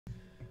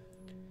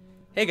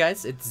Hey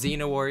guys, it's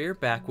Xena Warrior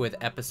back with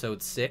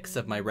episode 6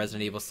 of my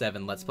Resident Evil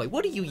 7 Let's Play.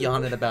 What are you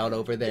yawning about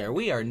over there?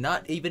 We are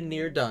not even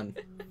near done.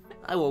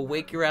 I will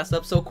wake your ass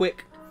up so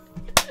quick.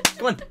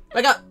 Come on,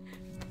 wake up!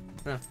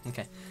 Oh,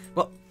 okay.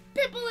 Well,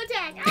 Pitbull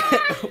attack!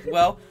 Ah!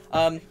 well,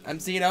 I'm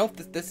Zeno.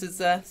 This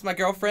is my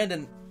girlfriend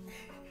and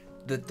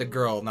the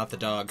girl, not the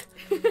dog.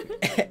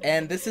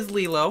 And this is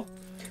Lilo.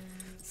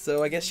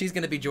 So I guess she's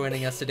gonna be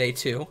joining us today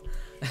too.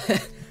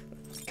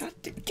 God,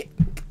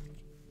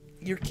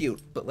 you're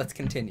cute, but let's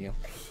continue.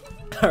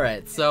 All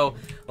right, so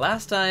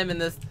last time in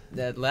the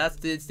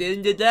last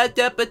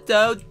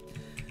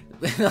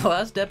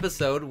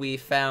episode, we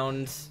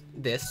found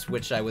this,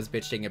 which I was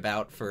bitching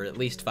about for at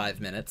least 5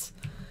 minutes,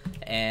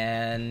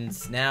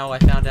 and now I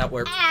found out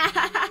where.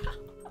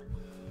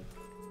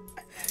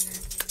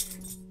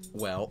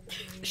 Well,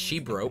 she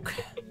broke.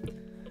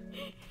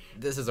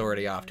 This is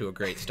already off to a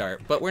great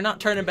start, but we're not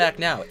turning back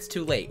now. It's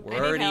too late.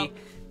 We're already.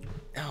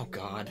 Oh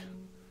God.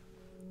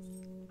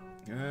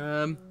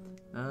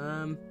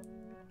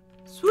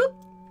 Swoop.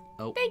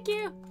 Oh. Thank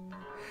you.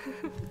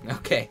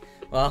 Okay.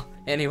 Well,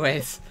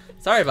 anyways,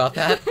 sorry about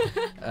that.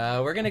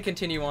 We're gonna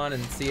continue on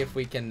and see if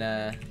we can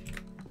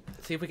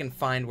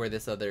find where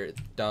this other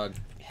dog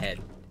head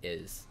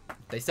is.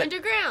 They said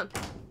Underground.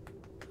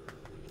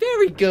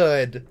 very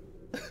good.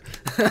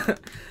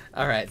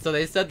 All right. So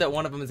they said that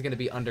one of them is gonna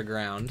be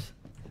underground.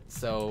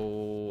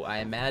 So I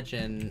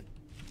imagine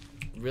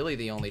really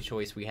the only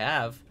choice we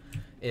have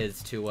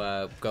is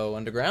to go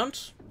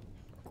underground.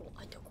 Go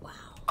underground.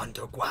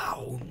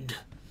 Underground.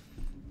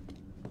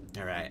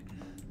 All right.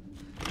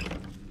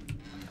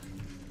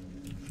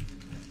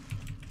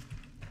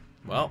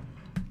 Well.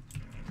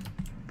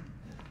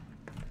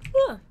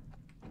 Huh.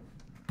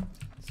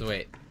 So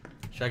wait.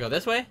 Should I go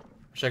this way? Or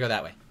should I go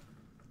that way?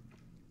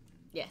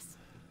 Yes.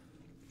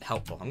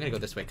 Helpful. I'm gonna go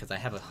this way because I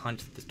have a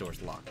hunch that this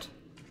door's locked.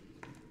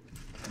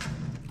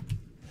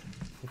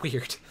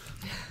 Weird.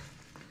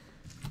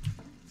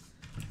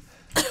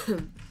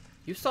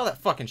 You saw that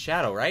fucking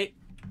shadow, right?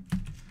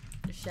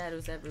 There's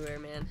shadows everywhere,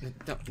 man.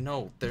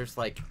 No, there's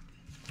like,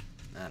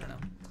 I don't know.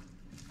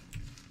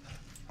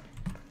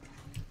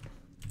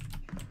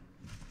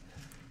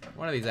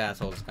 One of these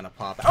assholes is gonna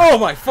pop out. Oh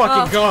my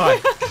fucking god!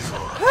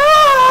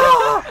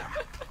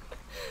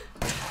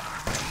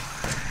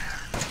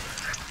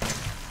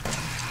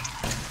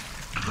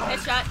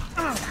 Headshot.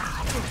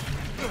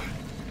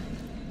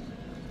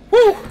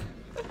 Woo!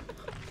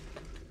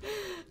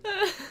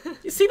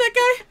 You see that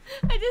guy?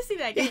 I did see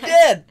that guy. He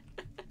did!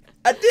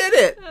 I did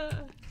it!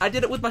 I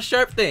did it with my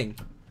sharp thing.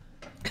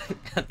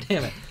 God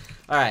damn it.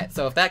 Alright,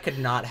 so if that could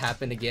not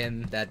happen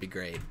again, that'd be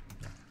great.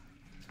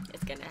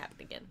 It's gonna happen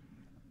again.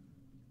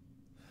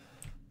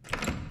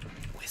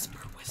 Whisper,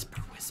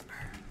 whisper, whisper.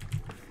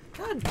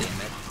 God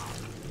damn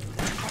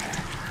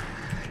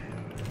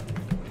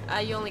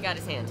it. You only got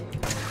his hand.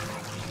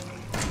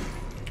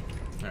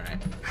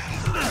 Alright.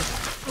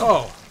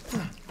 Oh!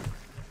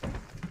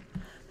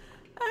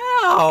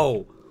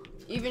 Ow!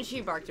 Even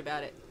she barked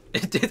about it.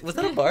 Was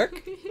that a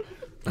bark?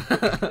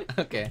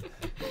 Okay.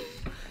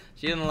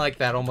 She didn't like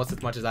that almost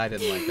as much as I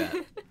didn't like that.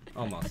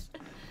 Almost.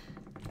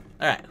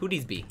 Alright, who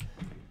needs B?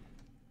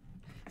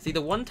 See,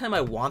 the one time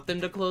I want them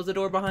to close the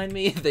door behind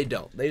me, they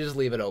don't. They just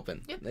leave it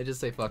open. Yep. They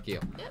just say, fuck you.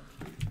 Yep.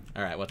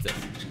 Alright, what's this?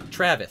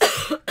 Travis.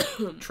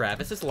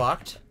 Travis is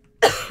locked.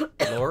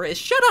 Laura is...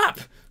 Shut up!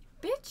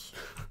 Bitch.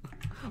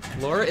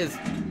 Laura is...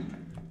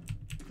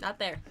 Not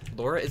there.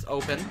 Laura is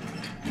open.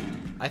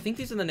 I think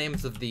these are the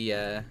names of the,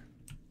 Open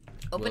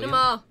William? them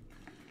all.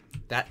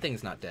 That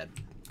thing's not dead.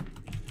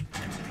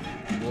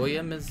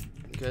 William is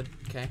good.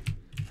 Okay.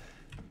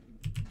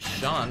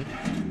 Sean.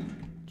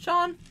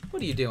 Sean,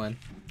 what are you doing?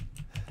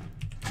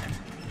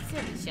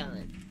 Silly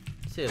Sean.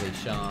 Silly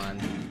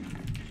Sean.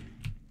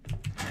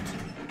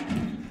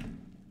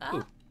 Oh,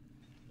 Ooh.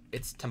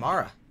 It's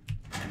Tamara.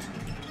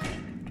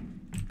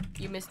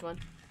 you missed one.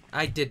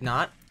 I did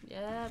not.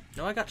 Yep.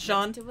 No, I got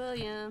Sean. Next to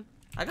William.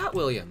 I got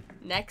William.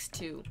 Next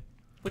to.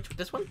 Which,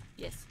 this one?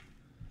 Yes.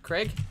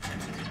 Craig?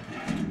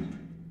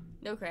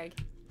 No, Craig.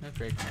 No,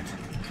 Craig.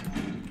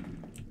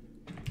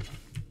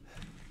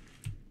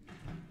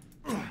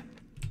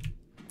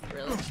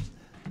 Really?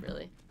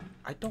 Really?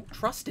 I don't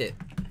trust it.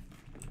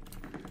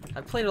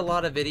 I've played a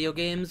lot of video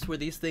games where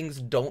these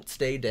things don't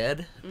stay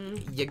dead.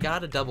 You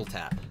gotta double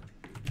tap.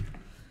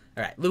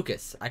 Alright,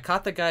 Lucas. I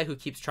caught the guy who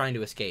keeps trying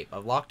to escape.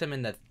 I've locked him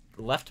in the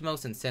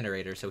leftmost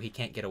incinerator so he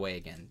can't get away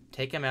again.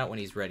 Take him out when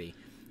he's ready.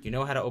 You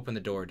know how to open the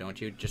door, don't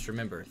you? Just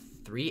remember,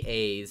 3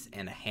 A's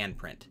and a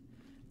handprint.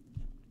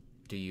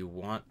 Do you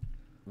want...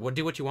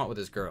 do what you want with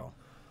this girl.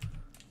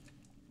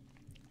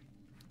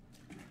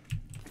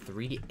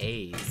 3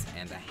 A's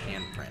and a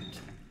handprint.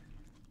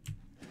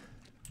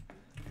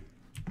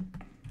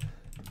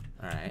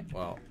 Alright,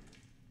 well...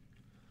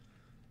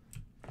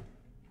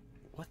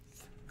 What?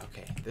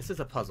 Okay, this is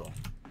a puzzle.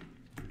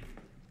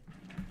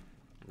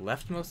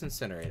 Leftmost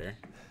incinerator.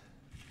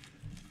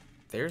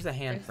 There's a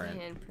handprint. There's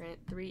a handprint.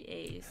 3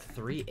 A's.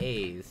 3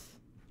 A's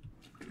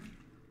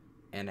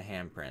and a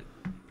handprint.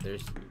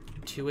 There's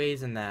 2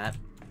 A's in that.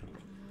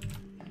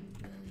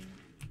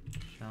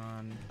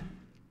 Sean.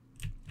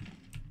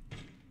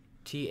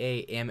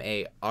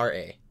 Tamara.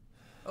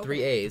 Open 3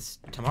 it. A's.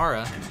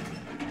 Tamara.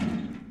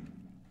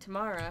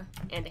 Tamara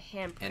and a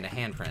handprint. And a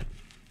handprint.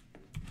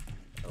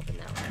 Open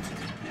that one.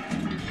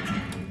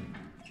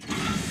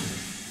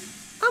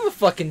 I'm a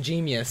fucking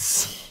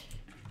genius.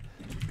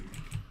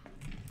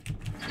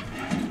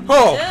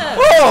 Oh! Yeah.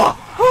 Oh!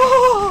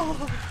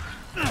 Oh!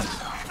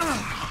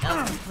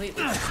 That was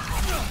completely.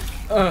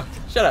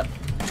 Shut up.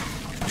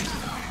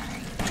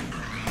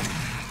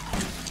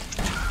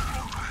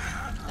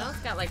 That one's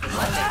got like a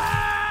weapon.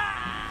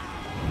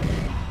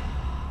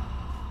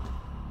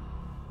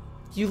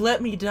 You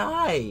let me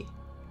die.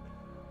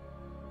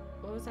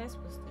 What was I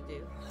supposed to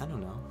do? I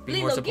don't know. Be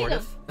Lilo, more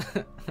get supportive.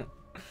 All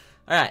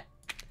right.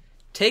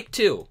 Take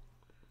 2.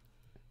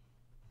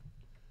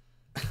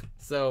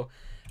 So,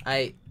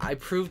 I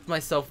proved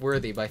myself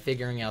worthy by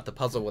figuring out the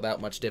puzzle without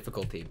much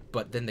difficulty,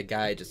 but then the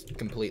guy just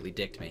completely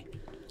dicked me.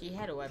 He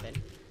had a weapon.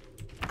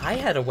 I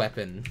had a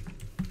weapon,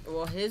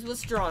 Well, his was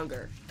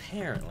stronger.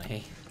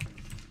 apparently.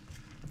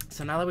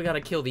 So now that we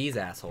gotta kill these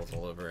assholes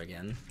all over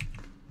again.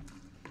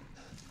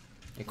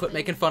 And quit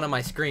making fun of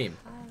my scream.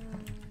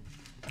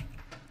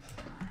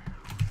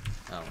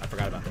 Oh, I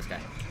forgot about this guy.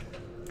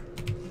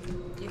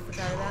 You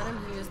forgot about him?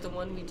 He was the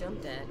one we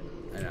jumped at.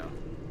 I know.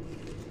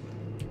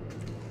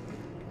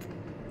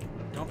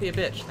 Don't be a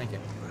bitch, thank you.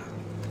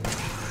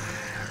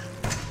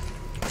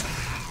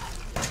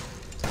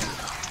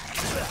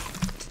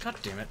 God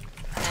damn it.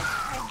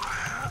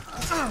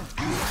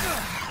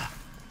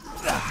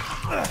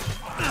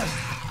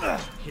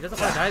 He doesn't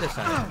want to die this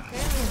time.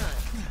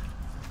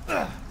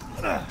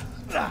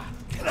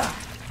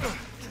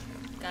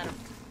 Got him.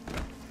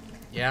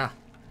 Yeah.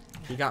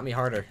 He got me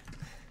harder.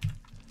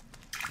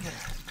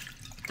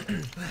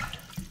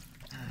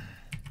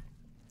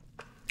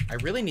 I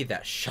really need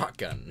that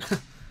shotgun.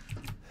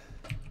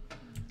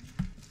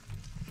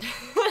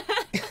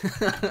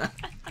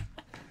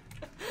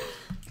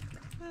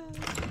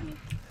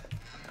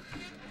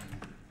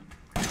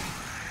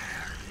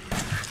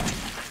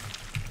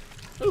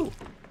 Ooh.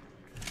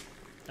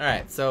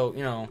 Alright, so,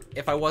 you know,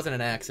 if I wasn't an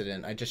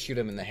accident, I'd just shoot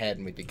him in the head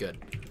and we'd be good.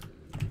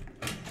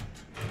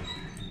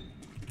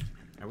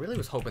 I really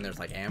was hoping there's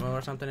like ammo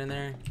or something in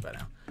there, but no.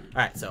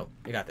 Alright, so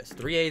we got this.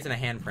 3 A's and a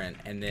handprint,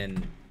 and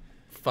then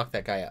fuck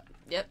that guy up.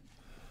 Yep.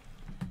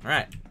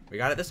 Alright, we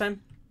got it this time?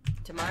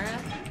 Tamara.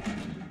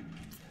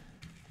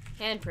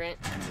 Handprint.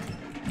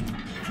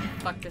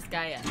 Fuck this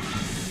guy up.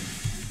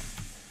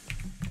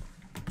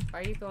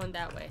 Why are you going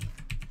that way?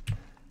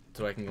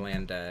 So I can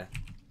land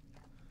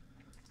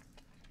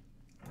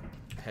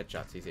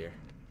headshots easier.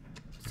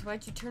 So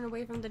why'd you turn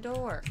away from the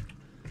door?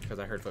 Because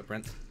I heard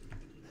footprints.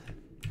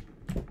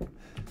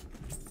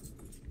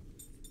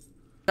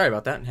 Sorry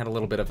about that. Had a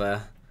little bit of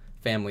a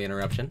family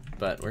interruption,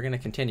 but we're gonna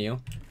continue.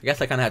 I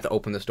guess I kind of have to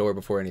open this door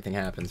before anything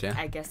happens, yeah?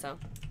 I guess so.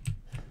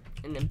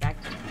 And then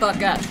back the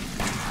fuck up.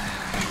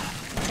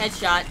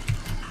 Headshot.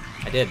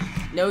 I did.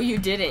 No, you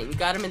didn't. You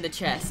got him in the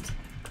chest.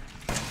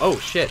 Oh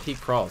shit, he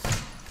crawls.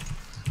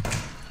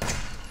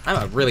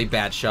 I'm a really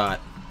bad shot.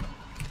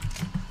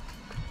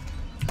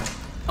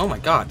 Oh my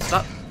god,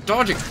 stop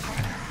dodging!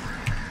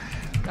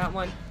 Got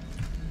one.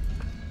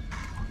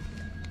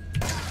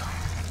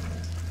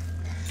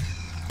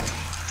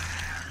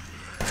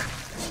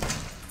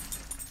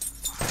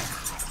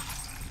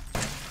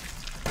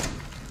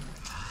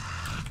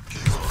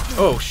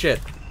 Oh shit.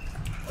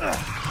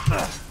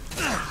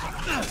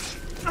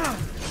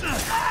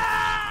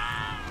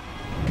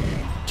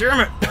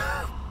 Damn it!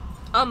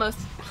 Almost.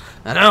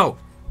 I know!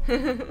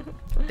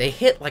 They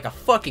hit like a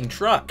fucking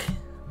truck.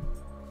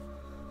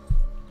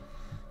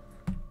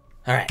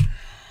 Alright.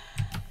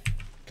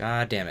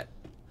 God damn it.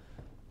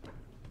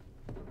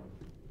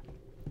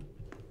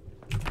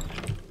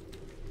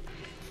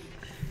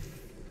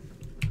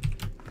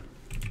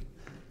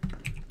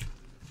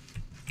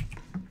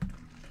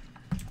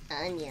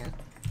 Anya.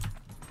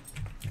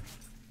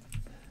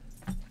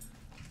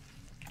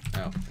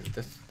 Oh,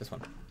 this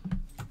one.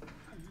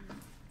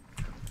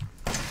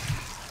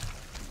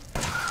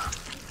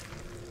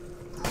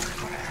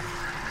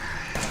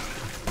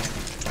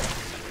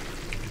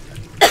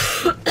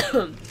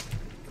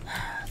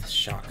 This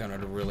shotgun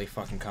would really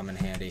fucking come in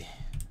handy.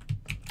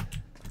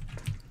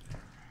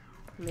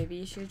 Maybe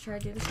you should try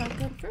to do the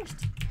shotgun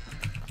first.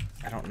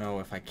 I don't know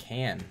if I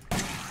can.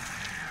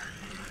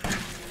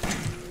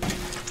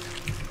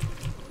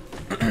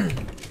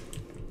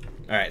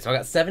 Alright, so I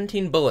got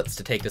 17 bullets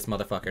to take this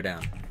motherfucker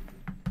down.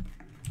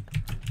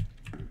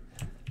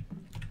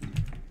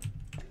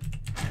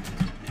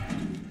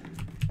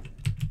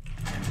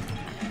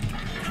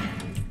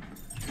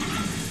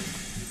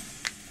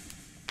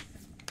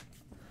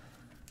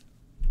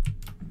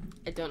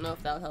 I don't know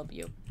if that'll help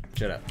you.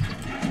 Shut up.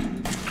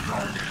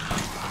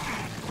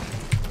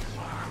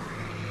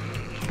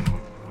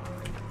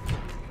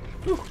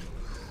 Whew.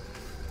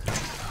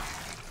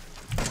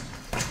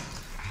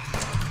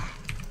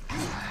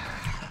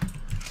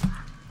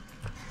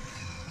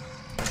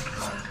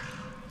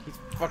 He's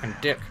a fucking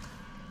dick.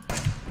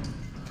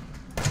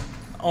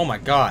 Oh my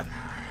god.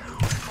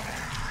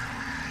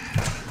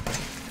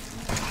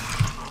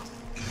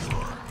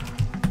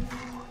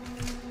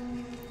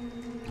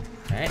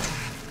 Alright.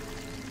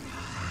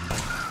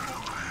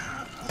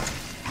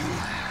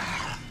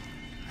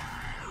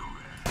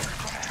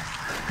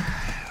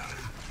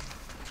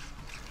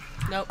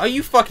 Nope. Are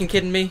you fucking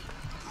kidding me?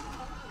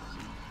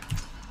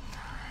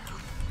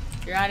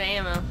 You're out of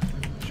ammo.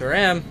 Sure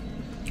am.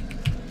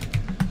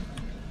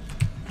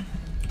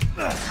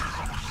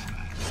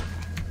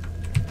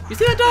 You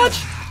see that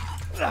dodge?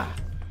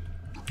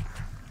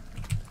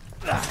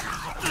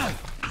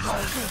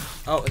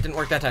 Oh, it didn't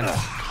work that time.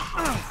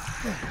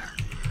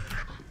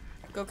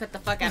 Go cut the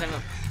fuck out of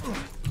him.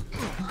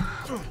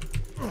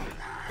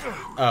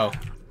 Oh.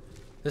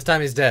 This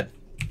time he's dead.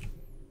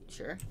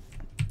 Sure.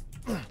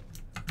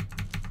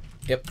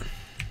 Yep.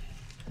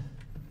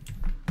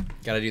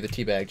 Gotta do the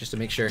teabag just to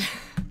make sure.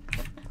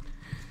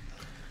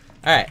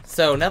 Alright,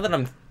 so now that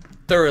I'm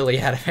thoroughly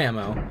out of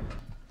ammo.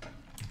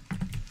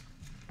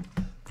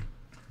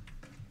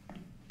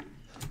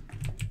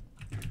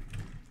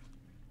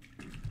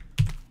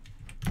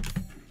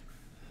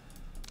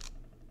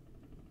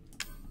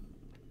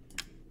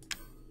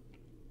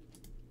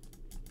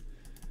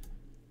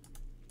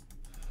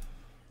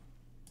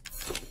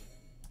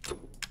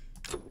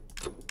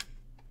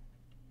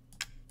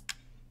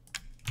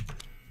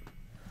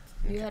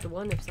 You had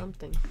one of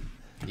something.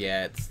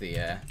 Yeah, it's the,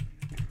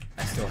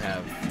 I still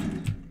have...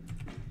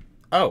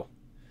 Oh!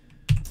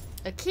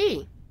 A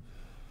key.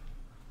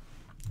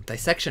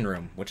 Dissection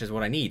room, which is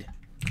what I need.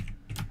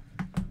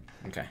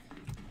 Okay.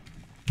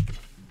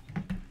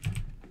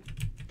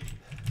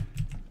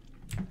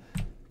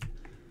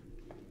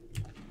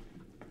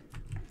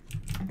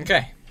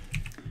 Okay.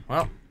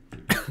 Well,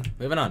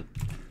 moving on.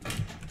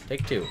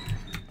 Take 2.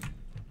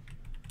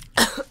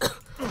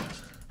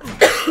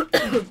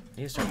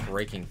 I need to start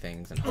breaking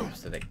things in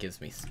hopes that it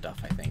gives me stuff,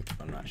 I think.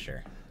 I'm not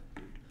sure.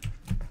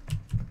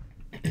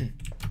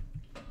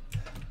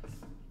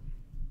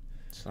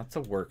 So that's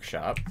a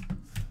workshop.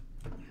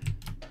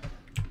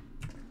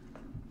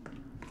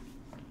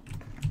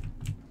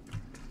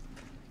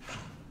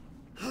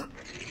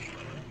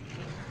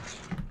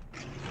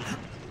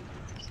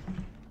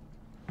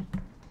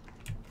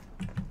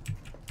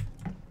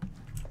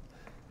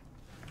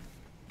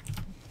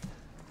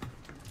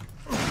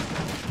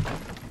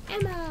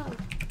 Ammo.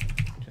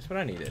 Just what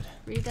I needed.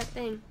 Read that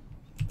thing.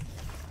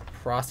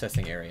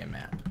 Processing area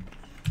map.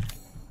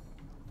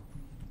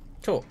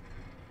 Cool.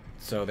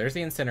 So there's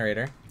the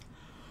incinerator.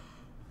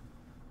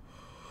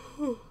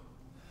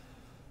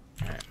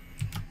 Alright.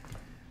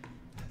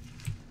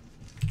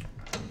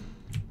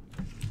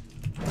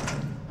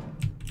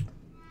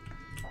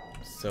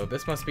 So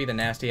this must be the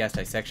nasty ass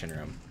dissection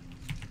room.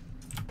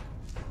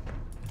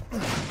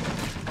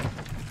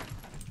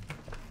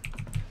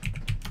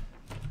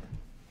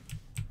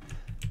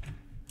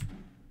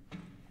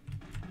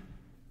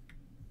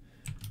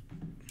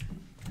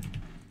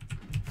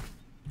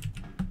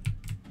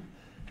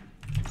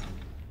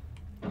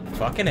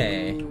 Fucking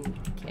A.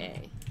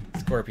 Okay.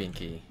 Scorpion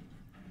key.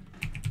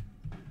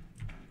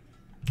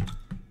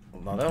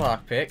 Another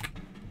lockpick.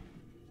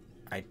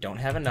 I don't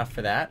have enough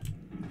for that.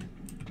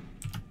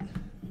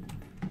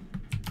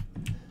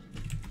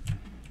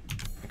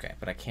 Okay,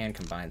 but I can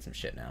combine some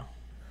shit now.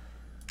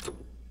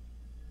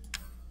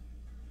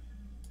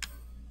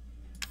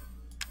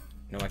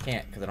 No, I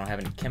can't, because I don't have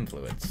any chem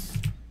fluids.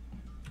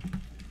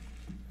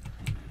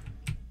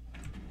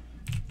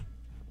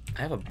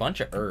 I have a bunch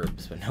of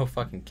herbs, but no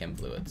fucking chem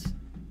fluids.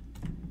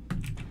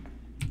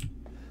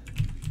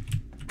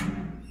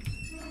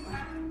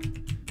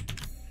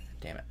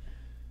 Damn it.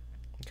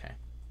 Okay.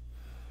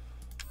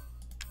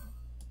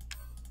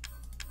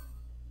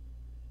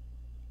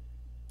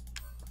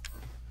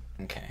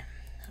 Okay.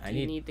 Do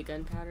you need the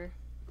gunpowder?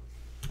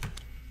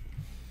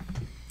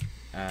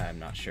 I'm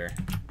not sure.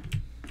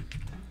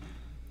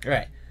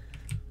 Alright.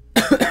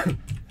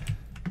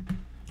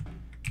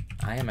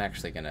 I am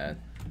actually gonna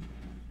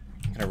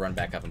run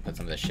back up and put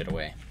some of this shit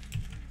away.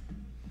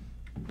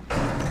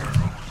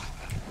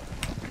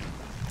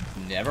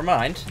 Never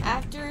mind.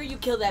 After you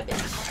kill that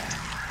bitch.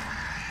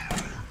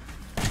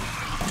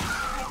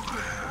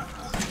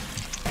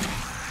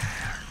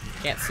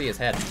 Can't see his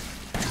head.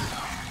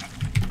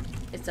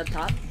 It's up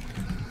top.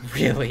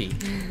 Really?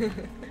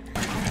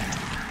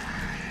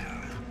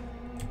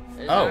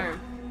 His Oh.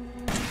 arm.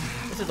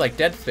 This is like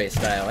Dead Space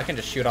style. I can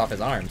just shoot off his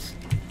arms.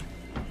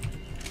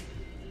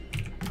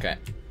 Okay.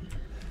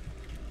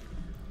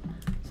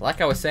 So like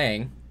I was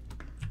saying,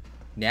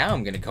 now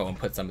I'm gonna go and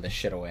put some of this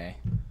shit away.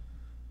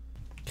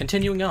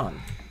 Continuing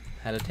on.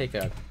 Had to take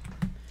a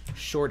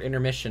short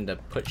intermission to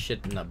put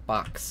shit in a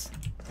box.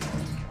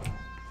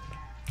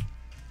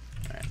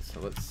 Alright, so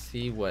let's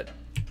see what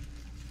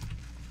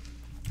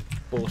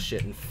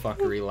bullshit and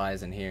fuckery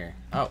lies in here.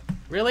 Oh,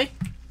 really?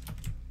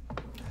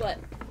 What?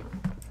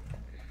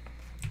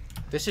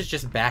 This is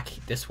just back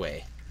this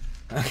way.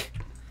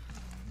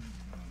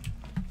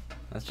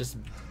 Let's just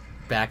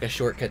back a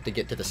shortcut to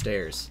get to the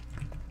stairs.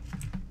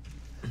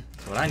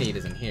 So what I need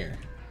is in here.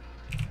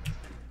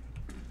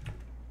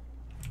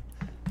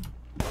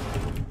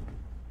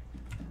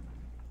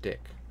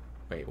 Dick.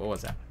 Wait, what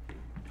was that?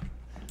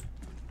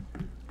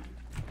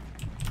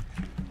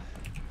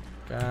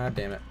 God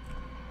damn it.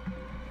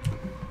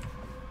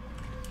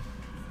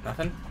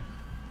 Nothing?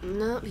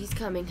 Nope, he's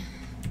coming.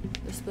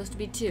 There's supposed to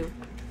be 2.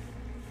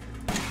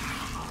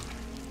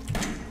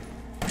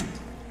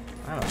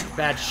 Oh,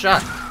 bad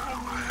shot.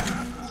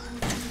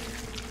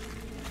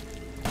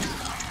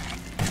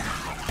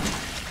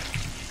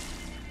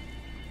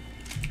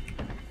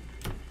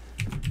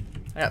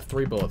 I got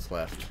 3 bullets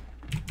left.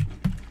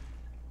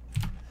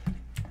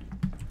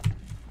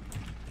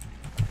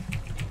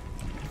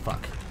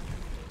 Fuck.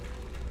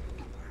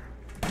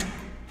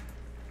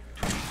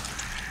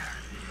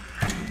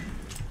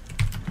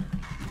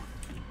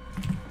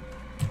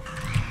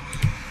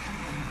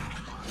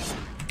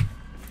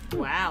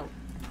 Wow.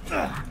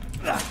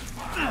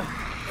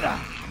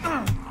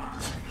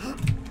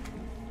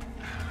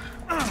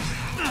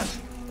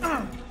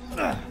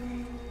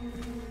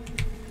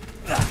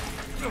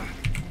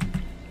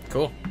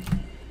 Cool.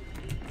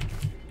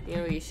 You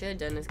know what you should have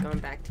done is gone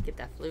back to get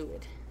that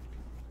fluid.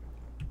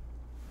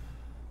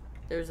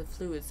 There's a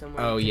fluid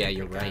somewhere. Oh you yeah, can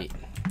you're pick up. right.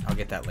 I'll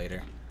get that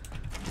later.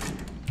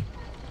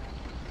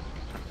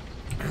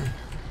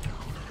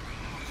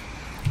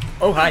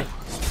 Oh, hi.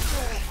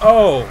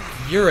 Oh,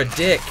 you're a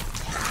dick.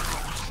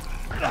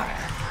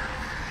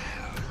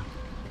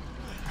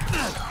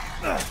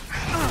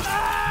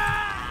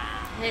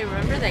 Hey,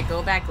 remember that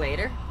go back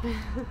later?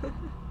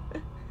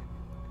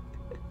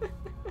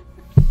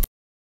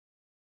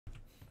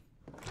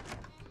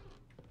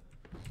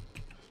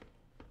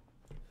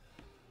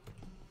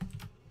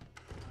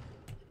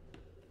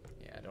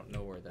 Yeah, I don't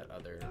know where that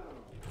other...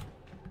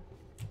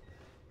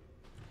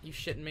 You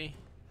shitting me?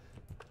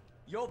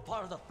 You're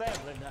part of the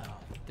family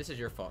now. This is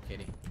your fault,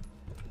 Katie.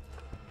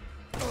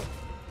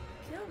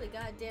 Kill the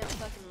goddamn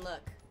fucking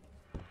look.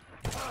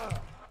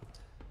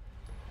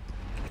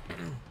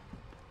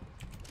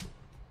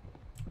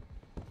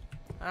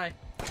 Hi.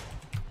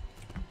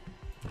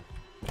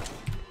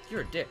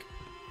 You're a dick.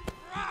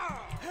 Ugh.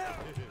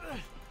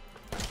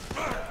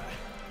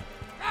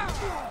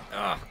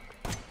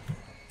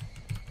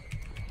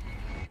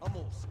 I'm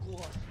gonna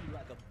squash you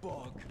like a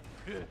bug.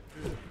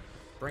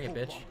 Bring it,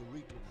 bitch.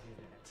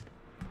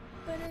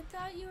 But I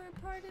thought you were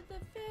part of the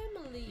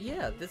family.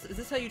 Yeah, is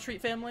this how you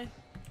treat family?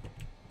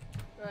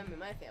 Or I'm in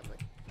my family.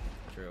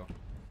 True.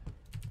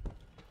 I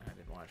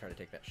didn't want to try to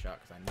take that shot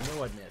because I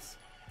know I'd miss.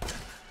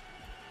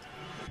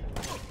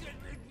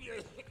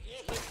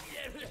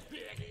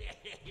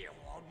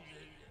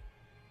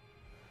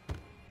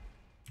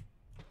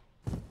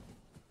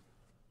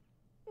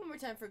 One more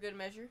time for good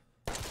measure.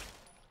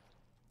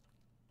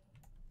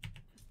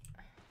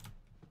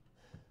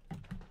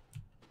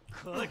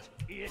 Cut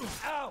it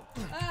out.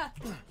 Ah!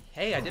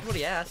 Hey, I did what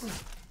he asked.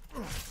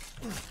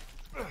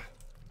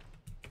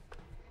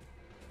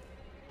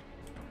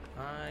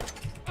 Ah!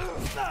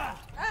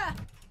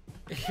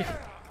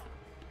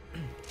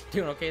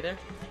 Doing okay there?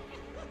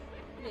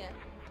 Yeah.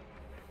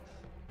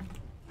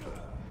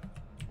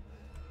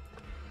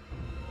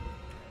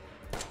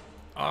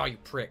 Oh, you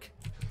prick.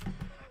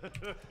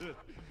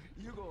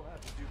 You're gonna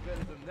have to do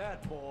better than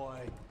that,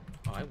 boy.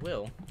 Oh, I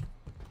will.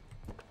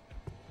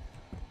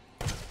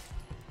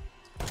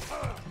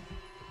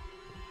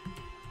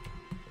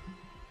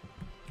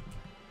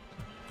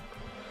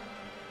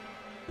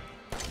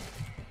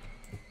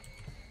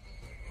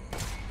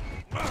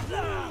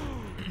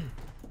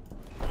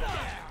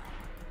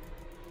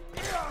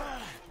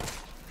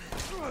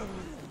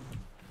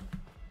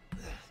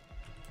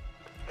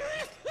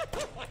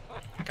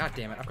 God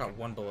damn it, I've got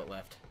 1 bullet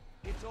left.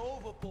 It's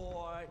over,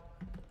 boy.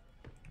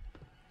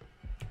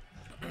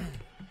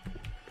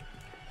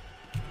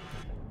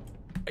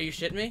 Are you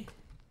shitting me?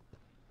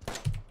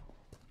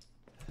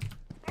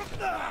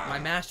 My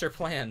master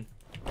plan.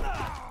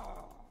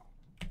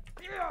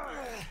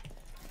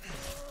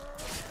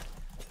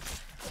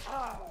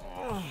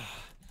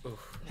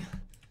 Oof.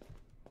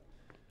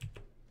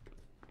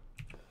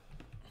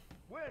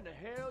 Where in the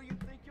hell you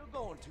think you're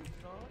going to,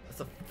 son?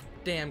 That's a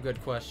damn good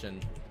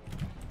question.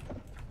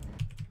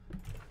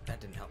 That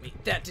didn't help me.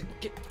 That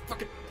didn't get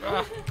fucking. Ah.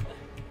 Oh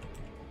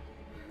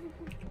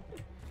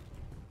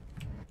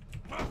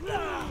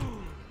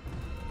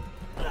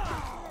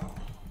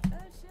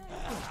shit.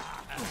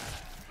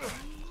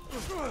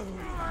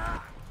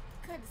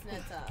 Cut his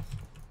nuts off.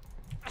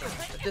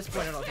 At this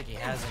point, I don't think he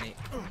has any.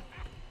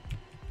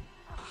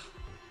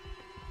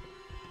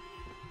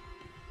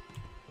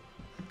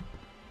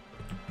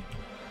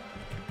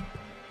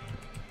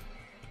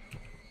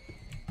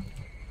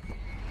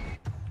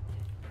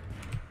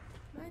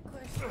 My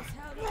question is,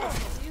 how the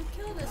fuck do you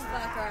kill this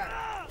fucker?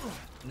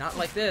 Not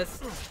like this.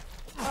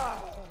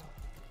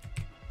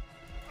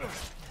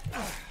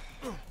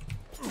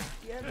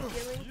 You have a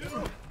killing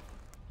thing?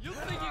 You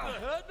think you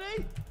can hurt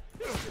me?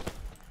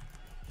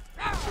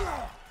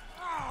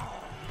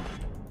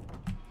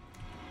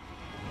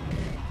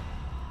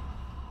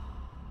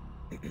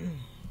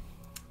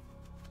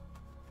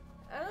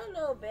 I don't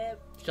know, babe.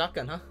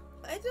 Shotgun, huh?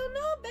 I don't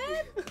know,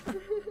 babe.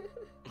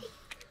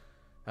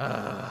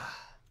 I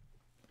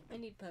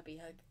need puppy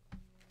hug.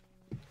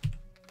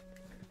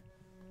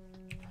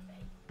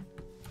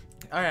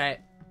 Alright.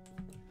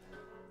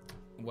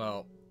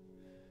 Well,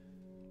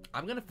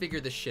 I'm gonna figure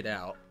this shit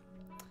out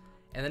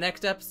in the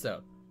next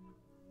episode.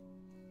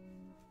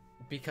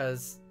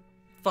 Because,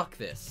 fuck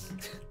this.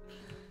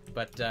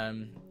 But,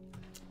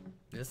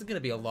 this is gonna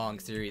be a long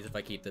series if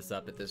I keep this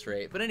up at this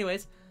rate. But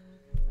anyways,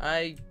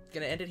 I'm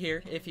gonna end it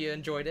here. If you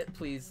enjoyed it,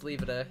 please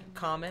leave it a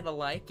comment, a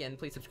like, and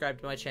please subscribe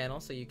to my channel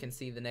so you can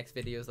see the next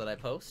videos that I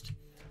post.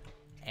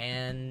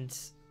 And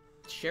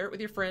share it with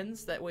your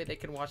friends, that way they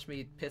can watch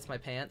me piss my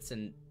pants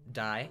and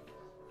die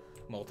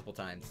multiple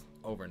times,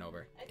 over and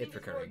over. I think It's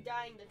recurring. more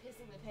dying than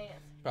pissing the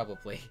pants.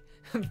 Probably.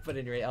 But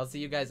anyway, I'll see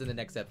you guys in the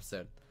next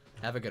episode.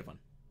 Have a good one.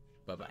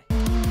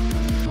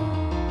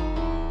 Bye-bye.